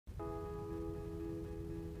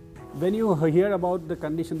When you hear about the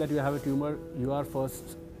condition that you have a tumor, you are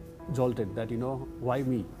first jolted that, why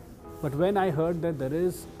me? But when I heard that there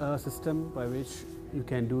is a system by which you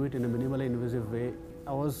can do it in a minimally invasive way,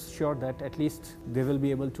 I was sure that at least they will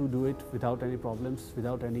be able to do it without any problems,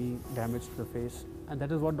 without any damage to the face. And that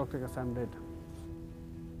is what Dr. Kassam did.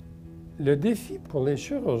 Le défi pour les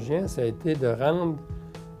chirurgiens, ça a été de rendre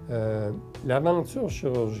l'aventure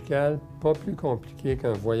chirurgicale pas plus compliquée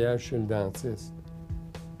qu'un voyage chez le dentiste.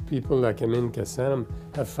 People like Amin Kassam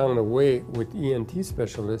have found a way with ENT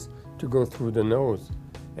specialists to go through the nose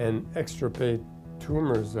and extirpate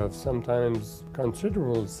tumors of sometimes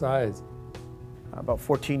considerable size. About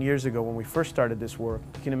 14 years ago when we first started this work,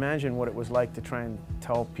 you can imagine what it was like to try and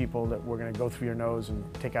tell people that we're going to go through your nose and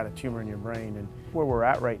take out a tumor in your brain. And where we're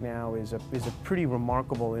at right now is a pretty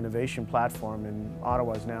remarkable innovation platform, and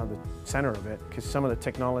Ottawa is now the center of it, because some of the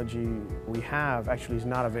technology we have actually is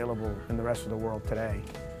not available in the rest of the world today.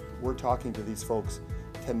 We're talking to these folks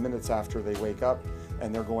 10 minutes after they wake up,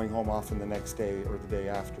 and they're going home often the next day or the day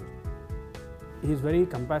after. He's very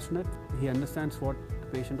compassionate. He understands what the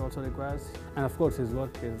patient also requires. And of course, his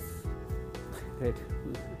work is great.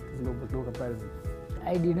 There's no comparison.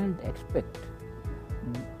 I didn't expect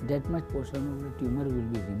that much portion of the tumor will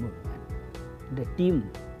be removed. And the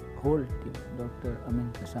team, whole team, Dr.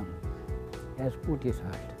 Amin Kassam, has put his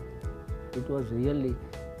heart. It was really,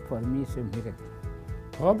 for me, a miracle.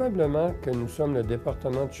 Probablement que nous sommes le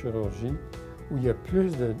département de chirurgie où il y a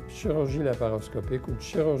plus de chirurgie laparoscopique ou de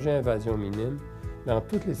chirurgie invasion minime dans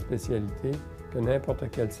toutes les spécialités que n'importe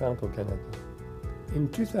quel centre au Canada. In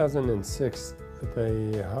 2006,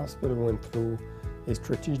 the hospital went through a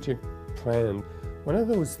strategic plan. One of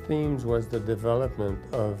those themes was the development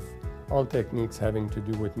of all techniques having to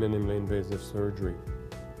do with minimally invasive surgery.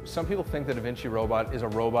 Some people think the Da Vinci robot is a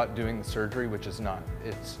robot doing the surgery, which is not.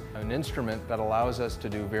 It's an instrument that allows us to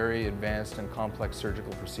do very advanced and complex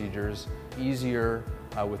surgical procedures easier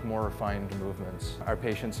with more refined movements. Our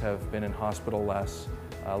patients have been in hospital less,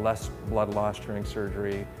 less blood loss during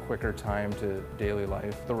surgery, quicker time to daily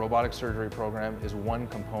life. The robotic surgery program is one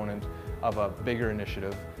component of a bigger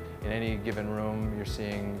initiative. In any given room, you're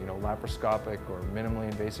seeing laparoscopic or minimally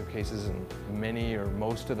invasive cases in many or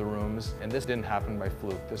most of the rooms. And this didn't happen by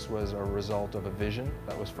fluke. This was a result of a vision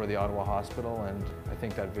that was for the Ottawa Hospital, and I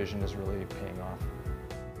think that vision is really paying off.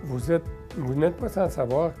 Vous n'êtes pas sans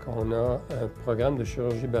savoir qu'on a un programme de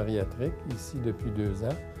chirurgie bariatrique ici depuis 2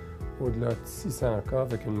 ans, au-delà de 600 cas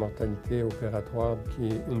avec une mortalité opératoire qui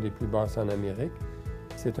est une des plus basses en Amérique.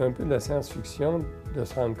 C'est un peu de la science-fiction de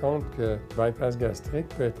se rendre compte que le bypass gastrique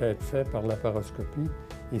peut être fait par laparoscopie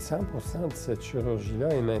et 100% de cette chirurgie-là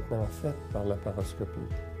est maintenant faite par laparoscopie.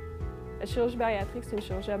 La chirurgie bariatrique, c'est une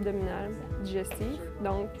chirurgie abdominale digestive.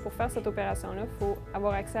 Donc, pour faire cette opération-là, il faut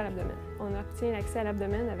avoir accès à l'abdomen. On obtient l'accès à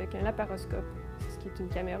l'abdomen avec un laparoscope, ce qui est une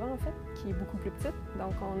caméra en fait, qui est beaucoup plus petite.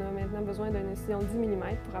 Donc, on a maintenant besoin d'une incision de 10 mm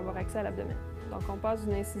pour avoir accès à l'abdomen. Donc, on passe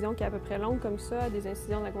d'une incision qui est à peu près longue comme ça à des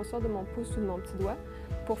incisions de la grosseur de mon pouce ou de mon petit doigt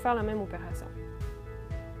pour faire la même opération.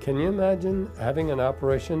 Can you imagine having an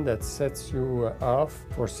operation that sets you off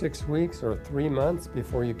for 6 weeks or 3 months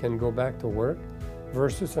before you can go back to work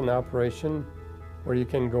versus an operation where you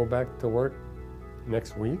can go back to work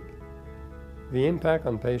next week? The impact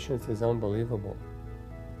on patients is unbelievable.